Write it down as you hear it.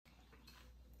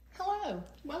Hello,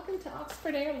 welcome to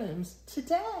Oxford Heirlooms.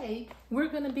 Today we're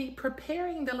going to be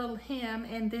preparing the little hem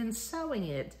and then sewing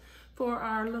it for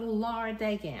our little Laura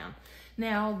day gown.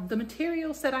 Now the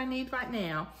materials that I need right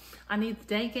now, I need the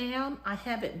day gown. I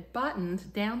have it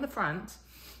buttoned down the front.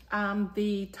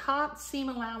 The top seam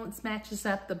allowance matches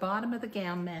up, the bottom of the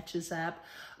gown matches up.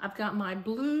 I've got my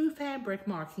blue fabric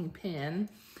marking pen,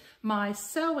 my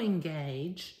sewing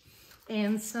gauge,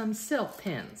 and some silk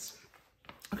pins.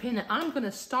 Okay, now I'm going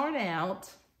to start out,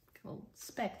 a little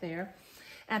speck there,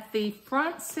 at the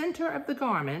front center of the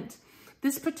garment.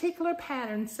 This particular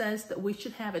pattern says that we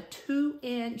should have a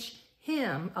 2-inch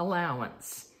hem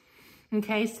allowance.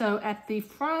 Okay, so at the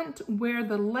front where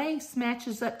the lace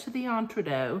matches up to the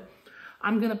entredeaux,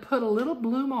 I'm going to put a little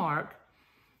blue mark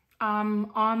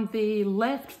on the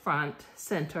left front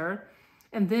center,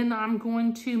 and then I'm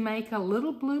going to make a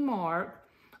little blue mark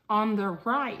on the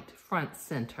right front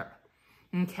center.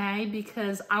 Okay,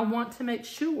 because I want to make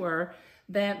sure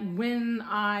that when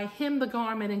I hem the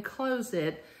garment and close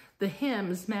it, the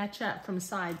hems match up from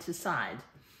side to side.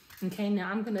 Okay,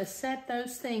 now I'm going to set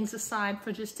those things aside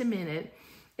for just a minute,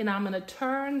 and I'm going to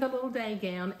turn the little day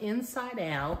gown inside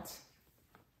out,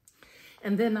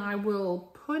 and then I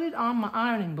will put it on my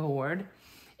ironing board.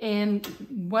 And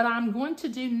what I'm going to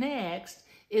do next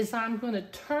is I'm going to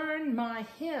turn my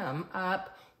hem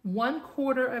up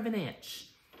 1/4 of an inch.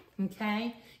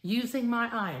 Okay, using my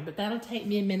iron, but that'll take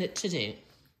me a minute to do.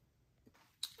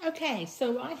 Okay,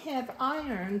 so I have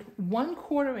ironed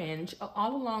 1/4 inch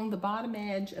all along the bottom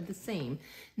edge of the seam.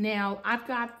 Now, I've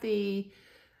got the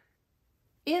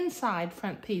inside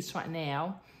front piece right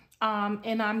now,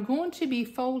 and I'm going to be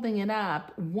folding it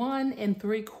up 1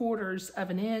 3/4 of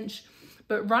an inch,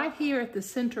 but right here at the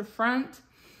center front,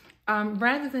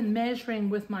 rather than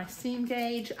measuring with my seam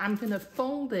gauge, I'm going to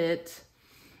fold it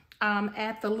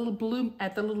at the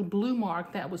little blue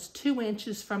mark that was 2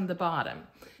 inches from the bottom,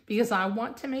 because I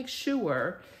want to make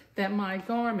sure that my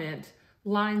garment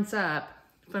lines up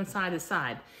from side to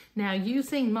side. Now,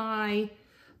 using my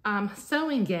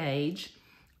sewing gauge,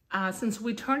 since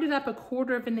we turned it up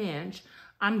 1/4 of an inch,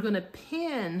 I'm going to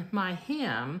pin my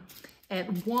hem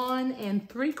at 1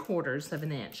 3/4 of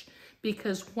an inch,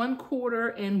 because 1/4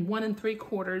 and 1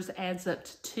 3/4 adds up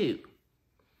to 2.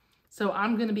 So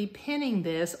I'm going to be pinning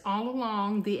this all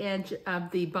along the edge of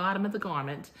the bottom of the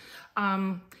garment.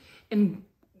 And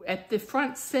at the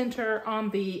front center on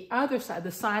the other side,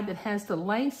 the side that has the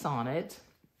lace on it,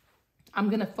 I'm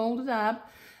going to fold it up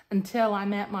until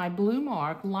I'm at my blue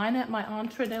mark, line up my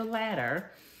entredeaux ladder,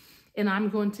 and I'm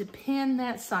going to pin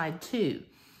that side too.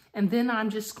 And then I'm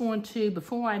just going to,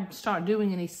 before I start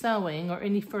doing any sewing or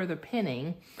any further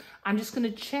pinning, I'm just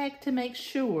going to check to make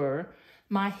sure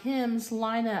my hems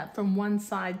line up from one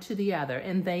side to the other,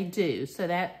 and they do. So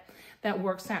that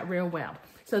works out real well.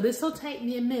 So this will take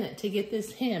me a minute to get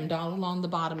this hemmed all along the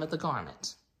bottom of the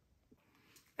garment.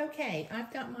 Okay,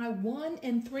 I've got my 1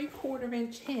 3/4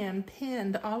 inch hem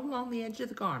pinned all along the edge of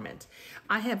the garment.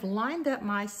 I have lined up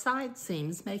my side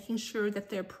seams, making sure that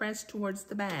they're pressed towards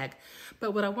the back.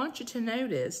 But what I want you to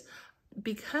notice,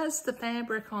 because the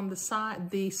fabric on the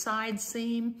side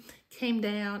seam came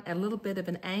down at a little bit of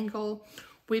an angle,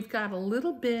 we've got a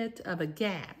little bit of a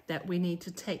gap that we need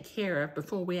to take care of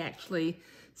before we actually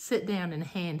sit down and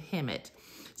hand hem it.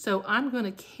 So I'm going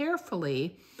to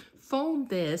carefully fold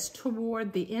this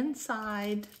toward the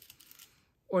inside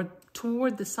or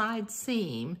toward the side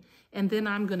seam, and then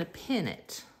I'm going to pin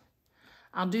it.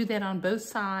 I'll do that on both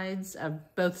sides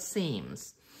of both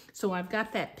seams. So I've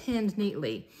got that pinned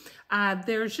neatly.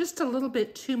 There's just a little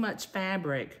bit too much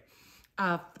fabric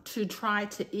to try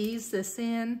to ease this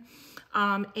in.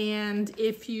 And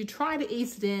if you try to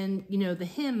ease it in, you know, the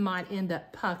hem might end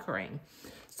up puckering.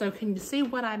 So can you see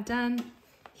what I've done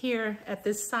here at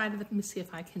this side? Let me see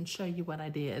if I can show you what I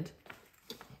did.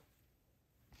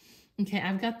 Okay,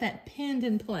 I've got that pinned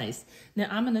in place. Now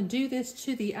I'm going to do this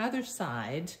to the other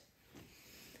side,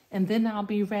 and then I'll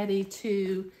be ready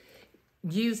to,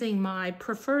 using my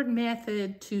preferred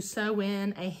method to sew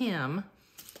in a hem,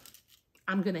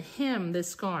 I'm going to hem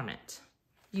this garment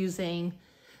using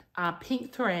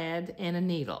pink thread and a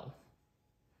needle.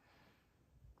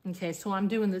 Okay, so I'm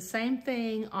doing the same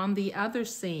thing on the other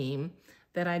seam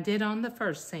that I did on the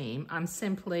first seam. I'm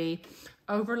simply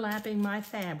overlapping my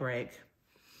fabric,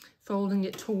 folding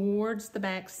it towards the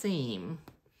back seam,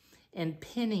 and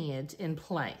pinning it in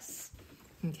place.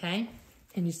 Okay,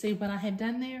 can you see what I have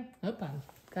done there? Oh,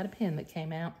 I've got a pin that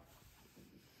came out.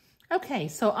 Okay,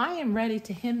 so I am ready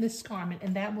to hem this garment,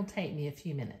 and that will take me a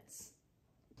few minutes.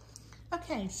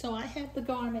 Okay, so I have the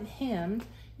garment hemmed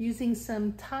using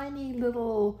some tiny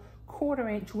little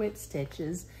 1/4" whip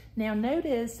stitches. Now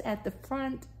notice at the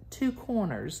front 2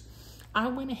 corners, I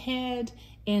went ahead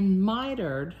and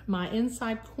mitered my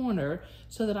inside corner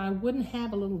so that I wouldn't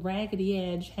have a little raggedy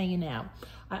edge hanging out.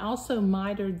 I also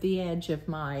mitered the edge of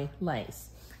my lace.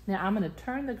 Now I'm going to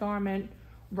turn the garment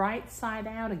right side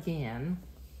out again,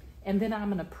 and then I'm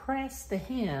going to press the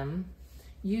hem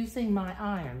using my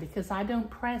iron, because I don't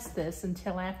press this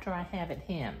until after I have it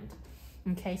hemmed.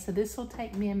 Okay, so this will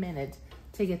take me a minute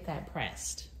to get that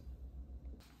pressed.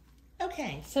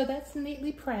 Okay, so that's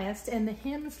neatly pressed, and the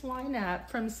hems line up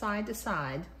from side to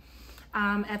side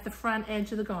at the front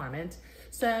edge of the garment.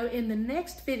 So in the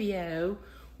next video,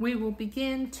 we will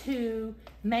begin to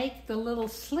make the little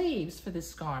sleeves for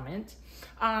this garment.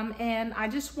 And I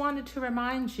just wanted to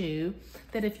remind you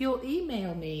that if you'll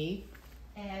email me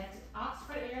at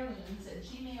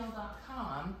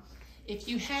oxfordheirlooms@gmail.com, if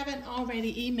you haven't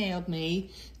already emailed me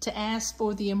to ask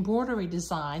for the embroidery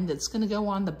design that's going to go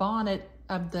on the bonnet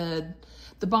of the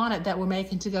bonnet that we're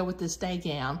making to go with this day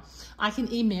gown, I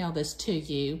can email this to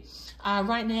you.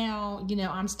 Right now, you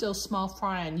know, I'm still small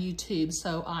fry on YouTube,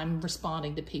 so I'm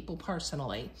responding to people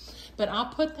personally. But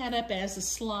I'll put that up as a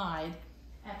slide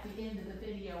at the end of the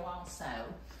video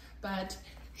also. But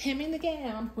hemming the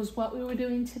gown was what we were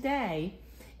doing today,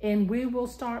 and we will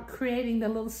start creating the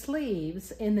little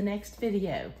sleeves in the next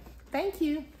video. Thank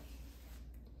you.